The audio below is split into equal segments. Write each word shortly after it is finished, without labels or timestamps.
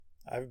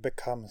I've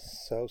become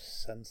so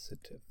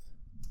sensitive.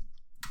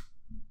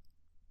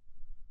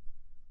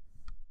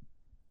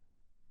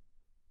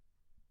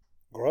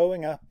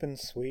 Growing up in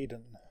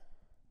Sweden,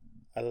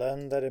 I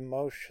learned that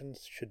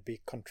emotions should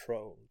be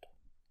controlled.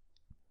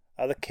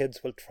 Other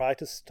kids will try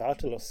to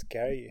startle or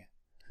scare you,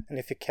 and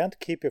if you can't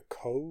keep your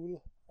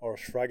cool or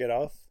shrug it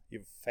off,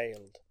 you've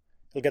failed.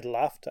 You'll get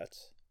laughed at.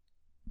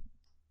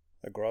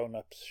 The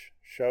grown-ups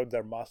showed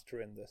their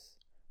mastery in this.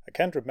 I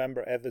can't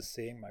remember ever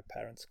seeing my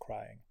parents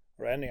crying,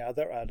 or any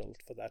other adult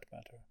for that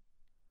matter.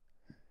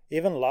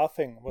 Even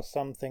laughing was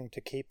something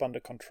to keep under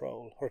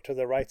control, or to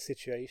the right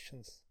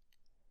situations.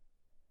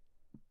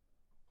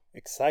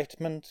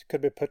 Excitement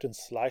could be put in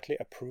slightly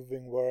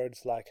approving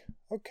words like,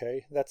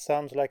 okay, that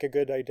sounds like a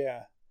good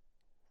idea.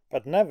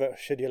 But never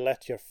should you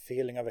let your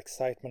feeling of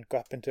excitement go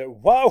up into,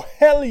 wow,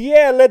 hell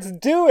yeah, let's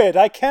do it,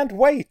 I can't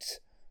wait!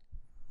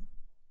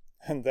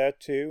 And there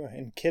too,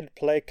 in kid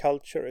play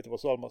culture, it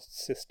was almost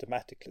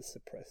systematically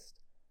suppressed.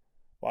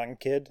 One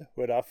kid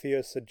would offer you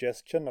a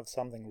suggestion of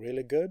something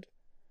really good,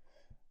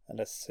 and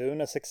as soon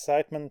as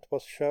excitement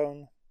was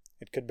shown,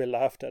 it could be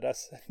laughed at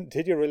as,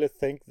 did you really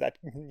think that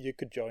you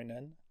could join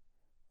in?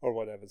 Or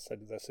whatever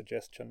the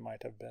suggestion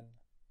might have been.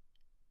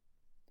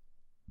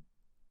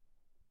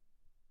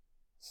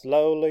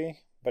 Slowly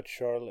but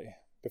surely,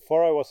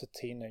 before I was a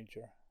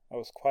teenager, I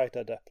was quite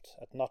adept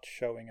at not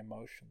showing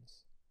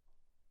emotions.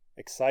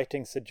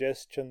 Exciting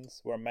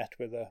suggestions were met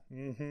with a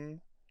mm-hmm.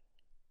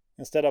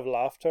 Instead of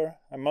laughter,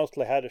 I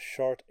mostly had a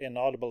short,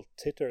 inaudible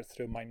titter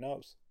through my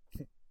nose.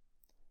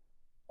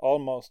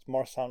 Almost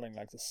more sounding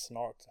like a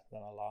snort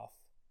than a laugh.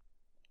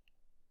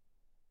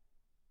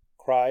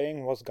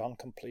 Crying was gone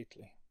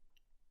completely.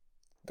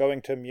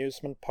 Going to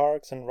amusement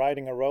parks and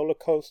riding a roller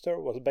coaster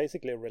was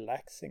basically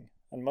relaxing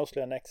and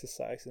mostly an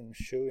exercise in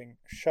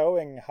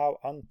showing how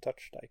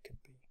untouched I could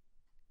be.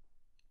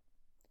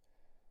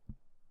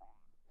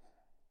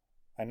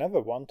 I never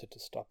wanted to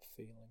stop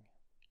feeling.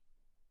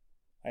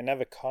 I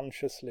never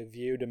consciously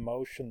viewed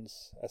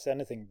emotions as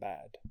anything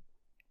bad,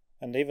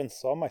 and even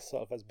saw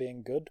myself as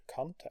being good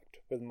contact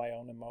with my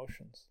own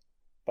emotions,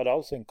 but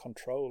also in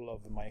control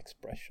of my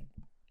expression.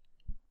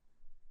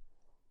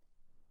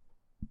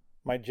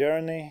 My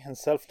journey and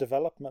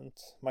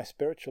self-development, my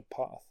spiritual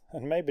path,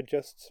 and maybe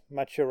just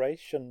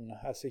maturation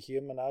as a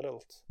human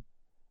adult,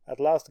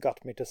 at last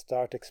got me to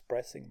start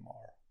expressing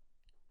more.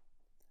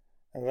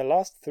 In the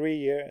last 3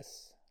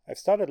 years, I've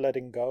started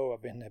letting go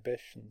of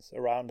inhibitions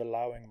around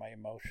allowing my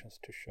emotions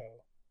to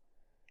show.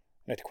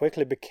 And it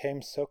quickly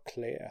became so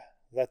clear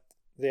that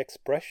the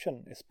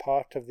expression is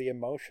part of the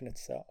emotion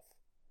itself.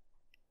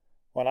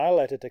 When I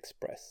let it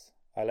express,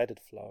 I let it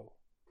flow.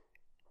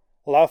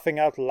 Laughing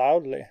out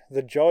loudly,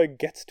 the joy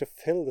gets to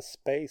fill the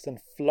space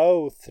and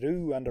flow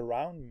through and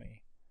around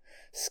me.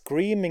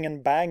 Screaming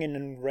and banging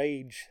in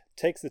rage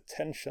takes the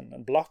tension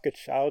and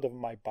blockage out of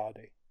my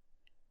body.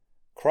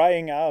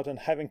 Crying out and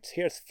having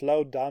tears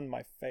flow down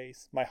my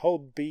face, my whole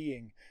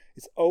being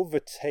is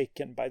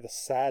overtaken by the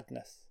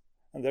sadness,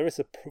 and there is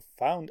a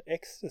profound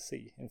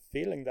ecstasy in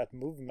feeling that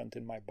movement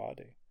in my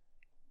body.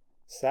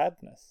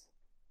 Sadness,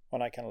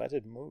 when I can let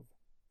it move,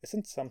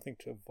 isn't something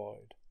to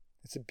avoid.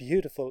 It's a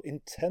beautiful,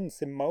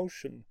 intense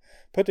emotion,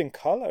 putting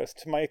colors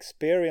to my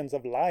experience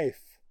of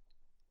life.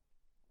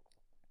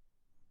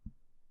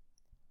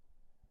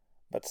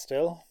 But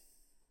still,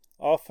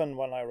 often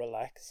when I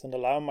relax and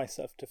allow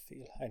myself to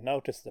feel, I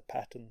notice the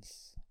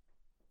patterns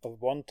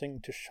of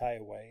wanting to shy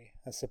away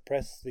and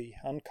suppress the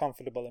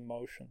uncomfortable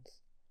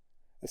emotions,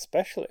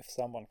 especially if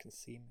someone can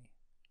see me.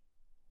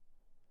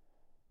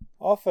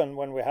 Often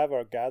when we have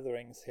our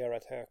gatherings here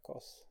at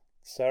Hökos,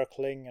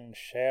 circling and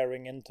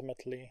sharing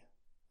intimately,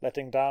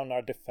 letting down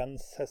our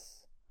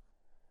defenses,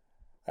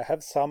 I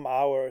have some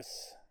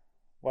hours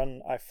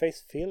when I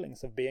face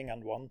feelings of being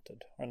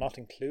unwanted or not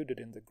included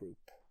in the group.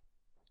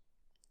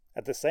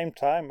 At the same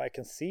time, I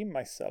can see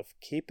myself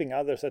keeping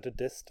others at a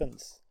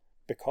distance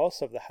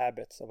because of the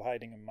habits of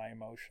hiding my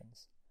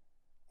emotions.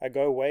 I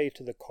go away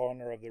to the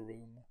corner of the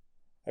room.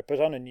 I put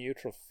on a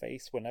neutral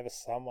face whenever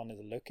someone is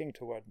looking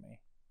toward me.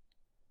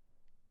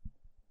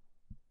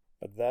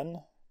 But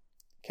then,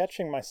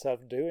 catching myself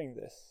doing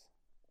this,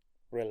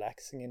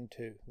 relaxing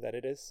into that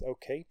it is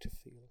okay to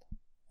feel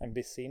and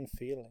be seen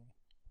feeling.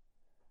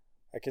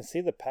 I can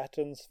see the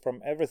patterns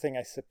from everything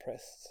I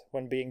suppressed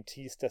when being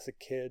teased as a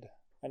kid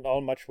and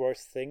all much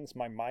worse things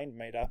my mind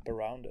made up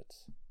around it.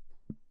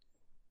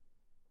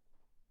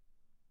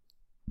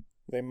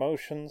 The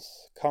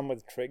emotions come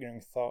with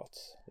triggering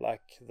thoughts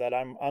like that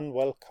I'm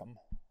unwelcome,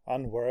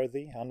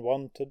 unworthy,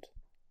 unwanted,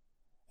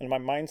 and my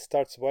mind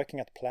starts working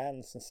at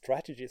plans and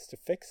strategies to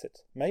fix it.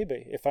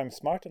 Maybe, if I'm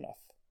smart enough,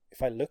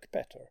 if I look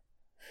better,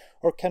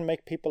 or can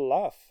make people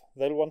laugh,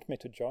 they'll want me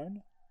to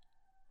join.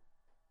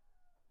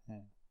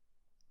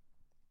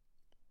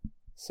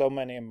 So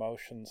many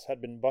emotions had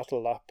been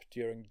bottled up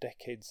during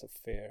decades of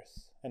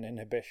fears and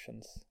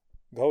inhibitions,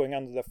 going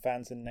under the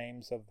fancy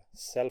names of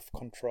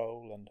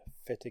self-control and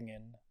fitting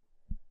in.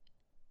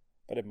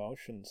 But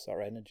emotions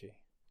are energy,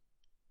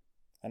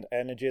 and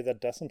energy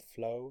that doesn't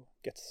flow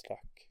gets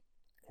stuck,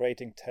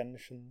 creating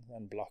tension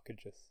and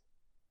blockages.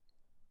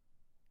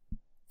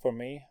 For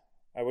me,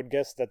 I would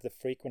guess that the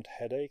frequent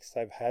headaches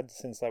I've had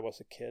since I was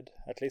a kid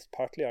at least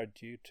partly are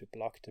due to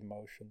blocked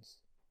emotions,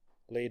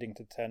 leading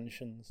to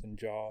tensions in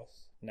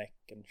jaws, neck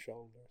and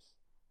shoulders.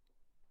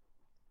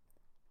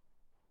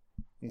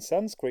 In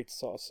Sanskrit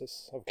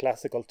sources of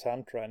classical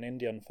Tantra and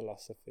Indian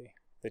philosophy,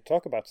 they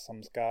talk about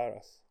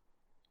samskaras,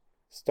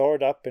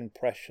 stored up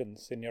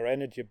impressions in your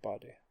energy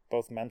body,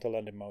 both mental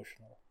and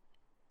emotional.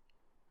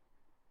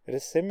 It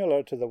is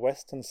similar to the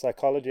Western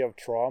psychology of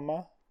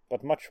trauma,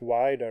 but much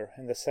wider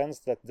in the sense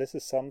that this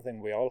is something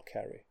we all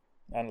carry,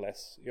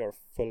 unless you're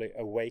fully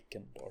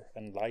awakened or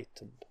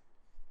enlightened.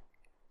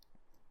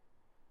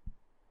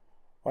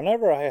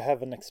 Whenever I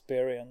have an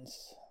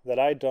experience that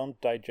I don't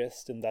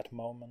digest in that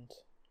moment,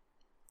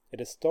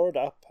 it is stored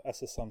up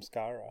as a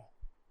samskara.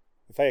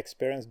 If I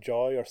experience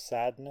joy or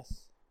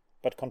sadness,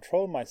 but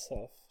control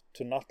myself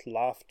to not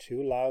laugh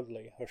too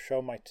loudly or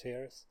show my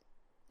tears,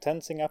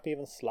 tensing up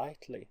even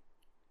slightly,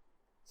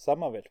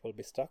 some of it will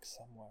be stuck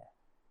somewhere.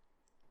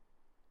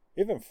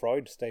 Even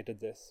Freud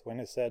stated this when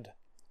he said,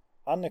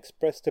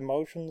 "Unexpressed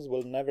emotions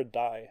will never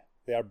die.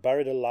 They are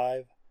buried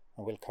alive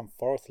and will come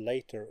forth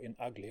later in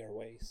uglier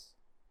ways."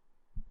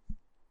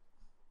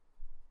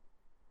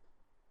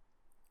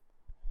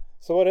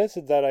 So what is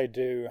it that I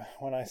do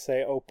when I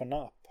say open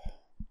up?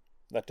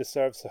 That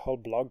deserves a whole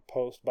blog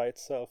post by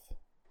itself.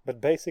 But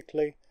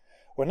basically,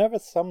 whenever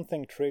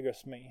something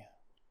triggers me,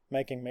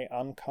 making me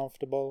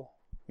uncomfortable,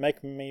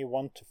 making me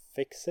want to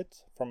fix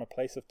it from a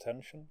place of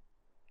tension,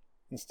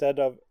 instead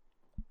of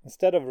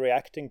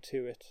reacting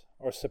to it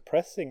or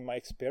suppressing my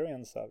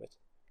experience of it,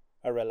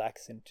 I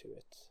relax into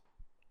it.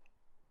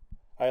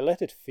 I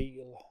let it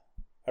feel.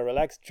 I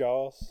relax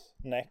jaws,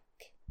 neck,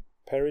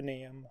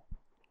 perineum,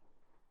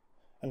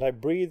 and I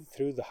breathe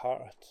through the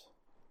heart.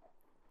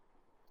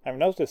 I've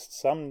noticed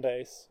some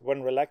days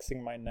when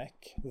relaxing my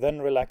neck,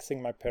 then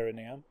relaxing my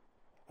perineum,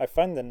 I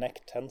find the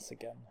neck tense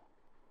again.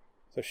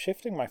 So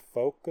shifting my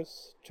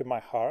focus to my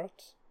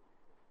heart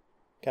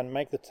can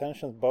make the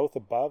tensions both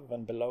above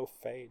and below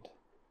fade.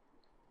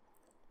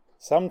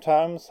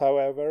 Sometimes,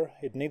 however,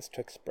 it needs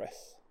to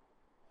express.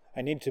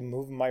 I need to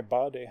move my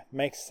body,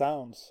 make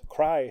sounds,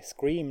 cry,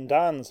 scream,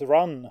 dance,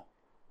 run,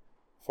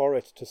 for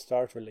it to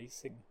start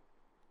releasing.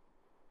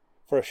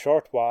 For a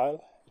short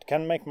while, it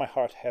can make my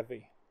heart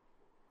heavy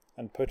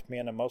and put me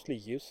in a mostly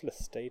useless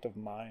state of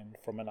mind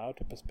from an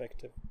outer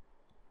perspective.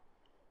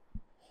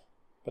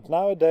 But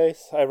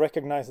nowadays, I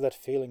recognize that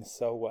feeling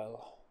so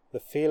well. The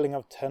feeling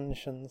of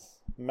tensions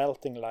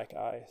melting like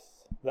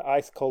ice, the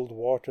ice-cold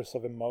waters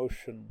of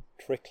emotion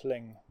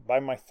trickling by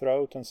my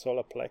throat and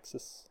solar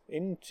plexus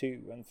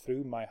into and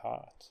through my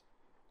heart.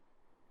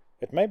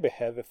 It may be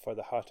heavy for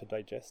the heart to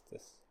digest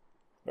this,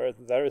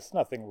 but there is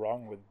nothing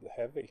wrong with the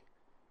heavy.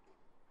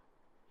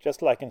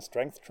 Just like in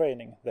strength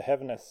training, the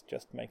heaviness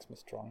just makes me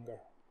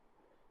stronger.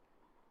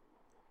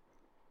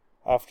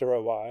 After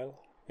a while,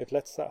 it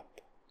lets up,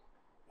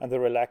 and the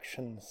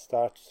relaxation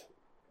starts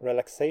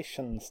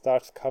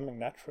coming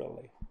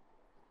naturally.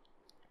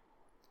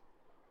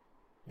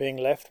 Being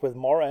left with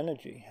more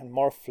energy and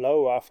more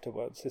flow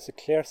afterwards is a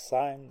clear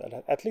sign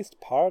that at least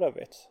part of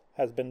it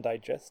has been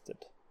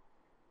digested.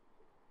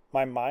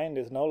 My mind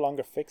is no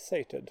longer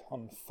fixated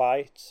on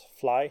fight,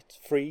 flight,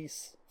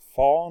 freeze,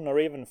 fawn, or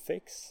even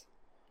fix.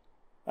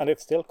 And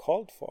if still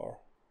called for,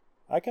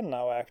 I can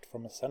now act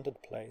from a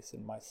centered place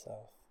in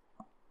myself.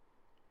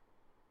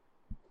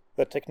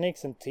 The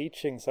techniques and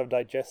teachings of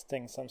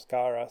digesting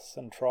samskaras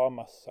and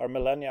traumas are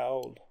millennia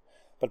old,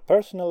 but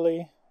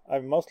personally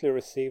I've mostly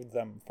received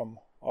them from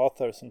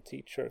authors and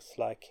teachers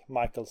like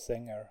Michael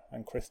Singer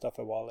and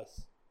Christopher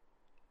Wallace.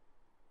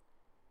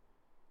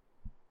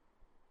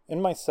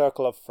 In my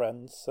circle of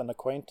friends and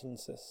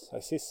acquaintances, I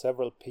see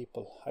several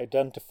people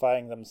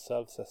identifying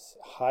themselves as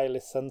highly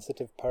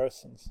sensitive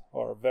persons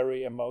or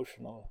very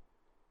emotional,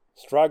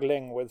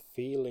 struggling with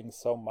feeling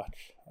so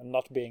much and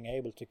not being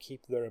able to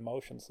keep their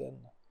emotions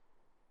in.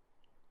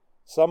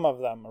 Some of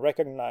them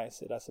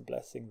recognize it as a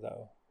blessing,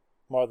 though,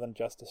 more than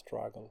just a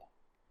struggle,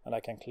 and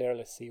I can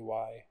clearly see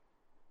why.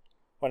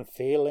 When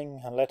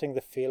feeling and letting the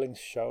feelings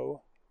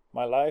show,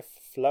 my life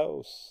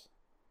flows,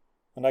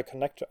 and I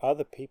connect to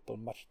other people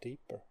much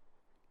deeper.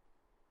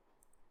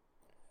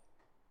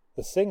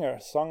 The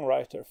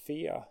singer-songwriter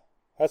Fia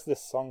has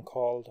this song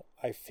called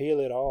 "I Feel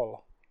It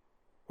All,"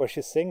 where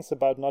she sings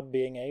about not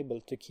being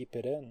able to keep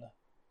it in.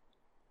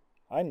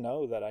 I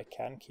know that I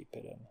can keep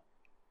it in,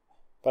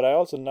 but I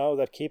also know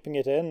that keeping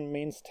it in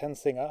means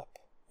tensing up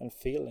and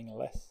feeling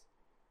less.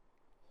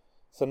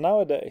 So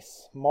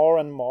nowadays, more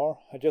and more,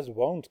 I just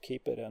won't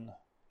keep it in.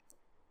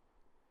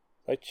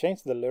 I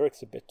changed the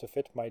lyrics a bit to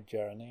fit my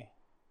journey,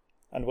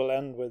 and will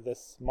end with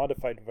this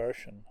modified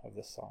version of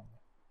the song.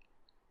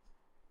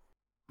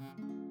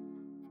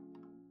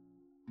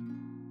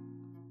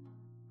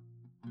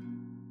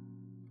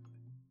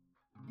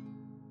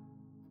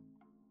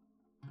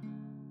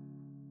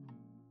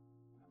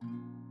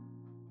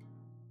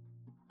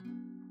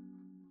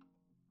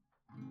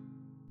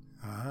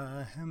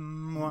 I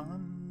am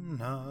one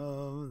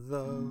of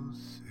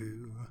those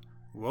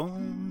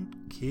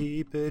won't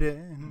keep it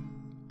in,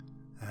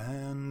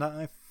 and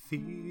I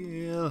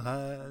feel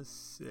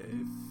as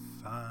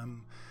if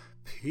I'm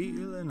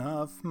peeling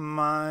off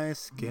my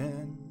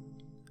skin.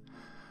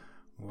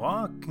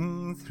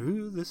 Walking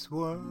through this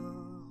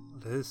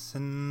world is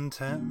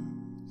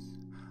intense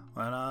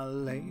when I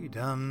lay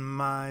down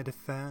my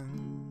defense.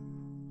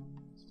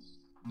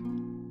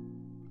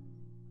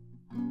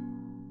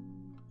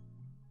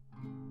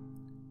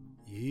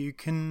 You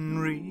can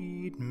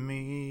read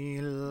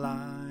me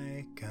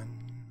like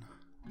an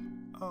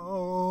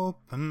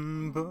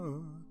open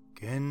book.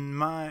 In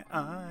my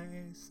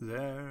eyes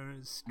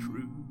there's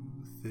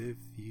truth if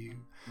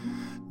you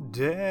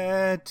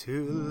dare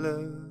to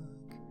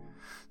look.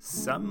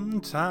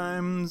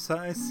 Sometimes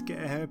I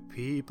scare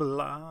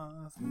people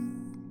off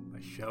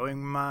by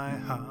showing my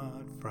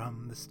heart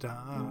from the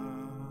start.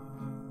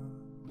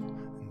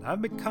 And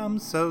I've become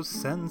so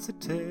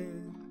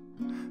sensitive,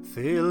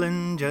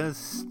 feeling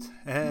just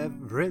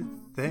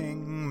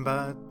everything,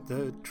 but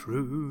the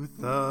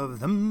truth of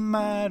the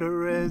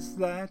matter is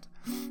that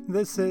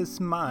this is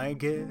my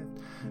gift,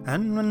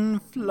 and when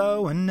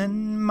flowing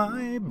in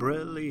my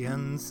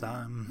brilliance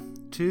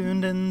I'm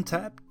tuned in,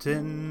 tapped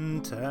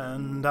in,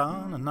 turned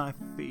on, and I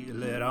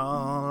feel it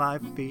all, I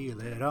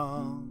feel it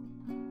all,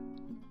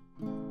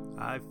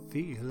 I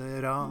feel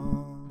it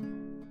all.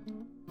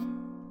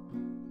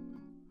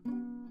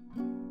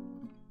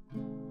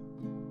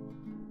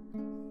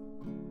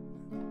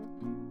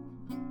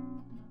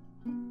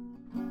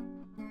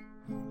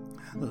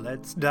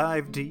 Let's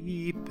dive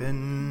deep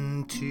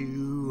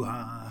into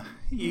our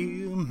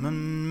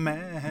human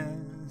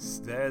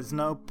mess. There's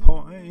no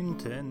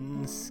point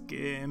in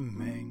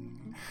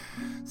skimming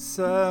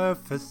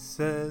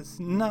surfaces.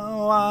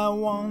 No, I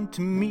want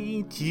to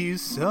meet you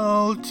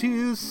soul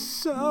to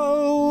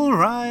soul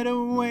right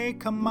away.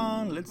 Come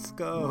on, let's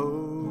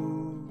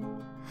go.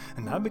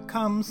 And I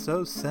become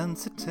so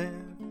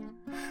sensitive,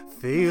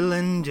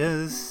 feeling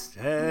just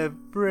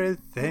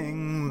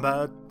everything,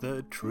 but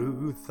the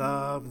truth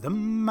of the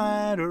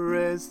matter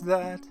is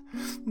that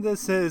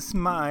this is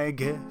my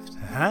gift,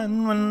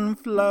 and when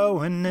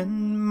flowing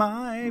in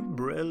my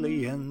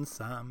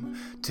brilliance I'm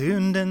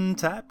tuned in,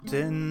 tapped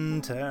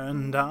in,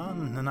 turned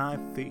on, and I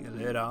feel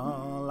it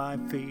all, I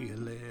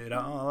feel it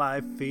all,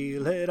 I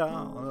feel it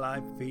all,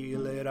 I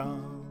feel it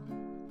all.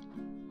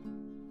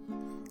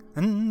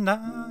 And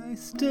I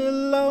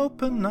still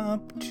open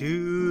up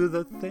to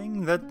the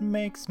thing that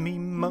makes me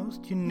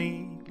most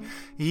unique,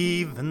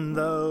 even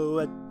though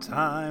at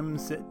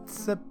times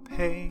it's a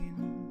pain.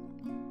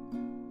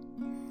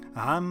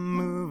 I'm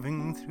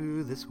moving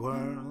through this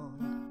world,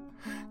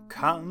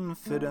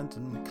 confident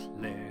and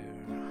clear.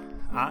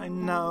 I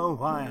know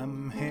why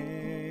I'm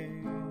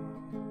here.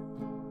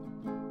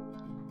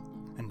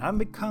 And I've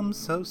become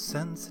so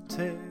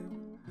sensitive,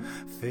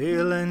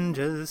 feeling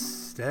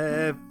just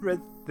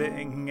everything.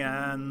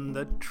 And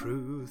the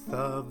truth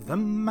of the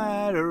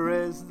matter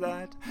is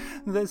that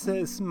this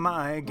is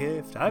my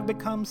gift. I've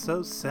become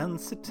so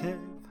sensitive,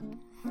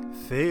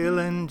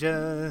 feeling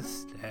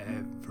just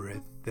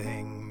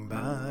everything,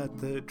 but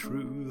the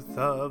truth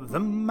of the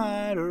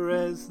matter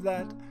is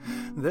that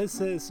this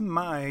is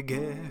my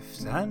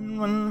gift, and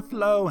when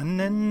flowing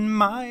in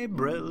my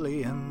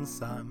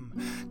brilliance I'm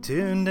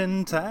tuned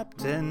in,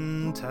 tapped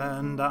in,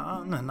 turned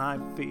on, and I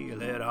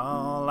feel it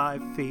all, I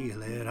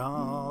feel it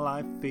all,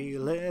 I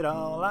feel it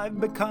all.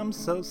 I've become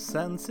so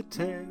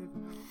sensitive,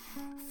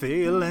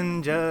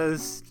 feeling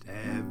just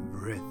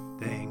everything,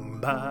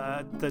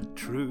 but the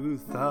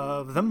truth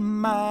of the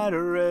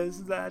matter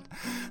is that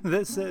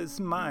this is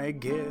my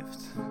gift,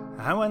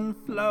 and when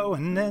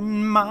flowing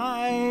in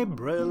my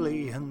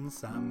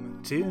brilliance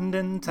I'm tuned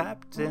in,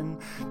 tapped in,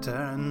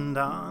 turned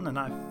on, and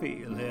I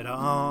feel it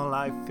all,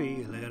 I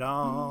feel it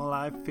all,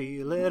 I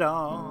feel it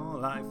all,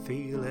 I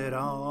feel it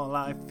all,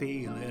 I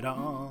feel it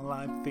all,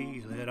 I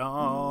feel it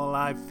all,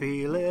 I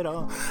feel it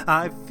all,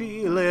 I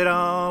feel it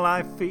all,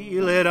 I feel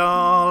it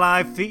all,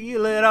 I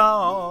feel it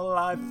all,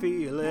 I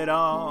feel it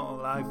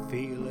all, I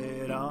feel it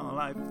all,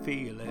 I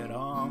feel it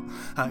all,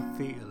 I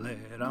feel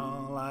it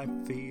all, I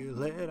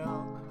feel it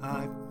all,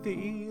 I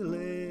feel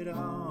it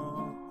all.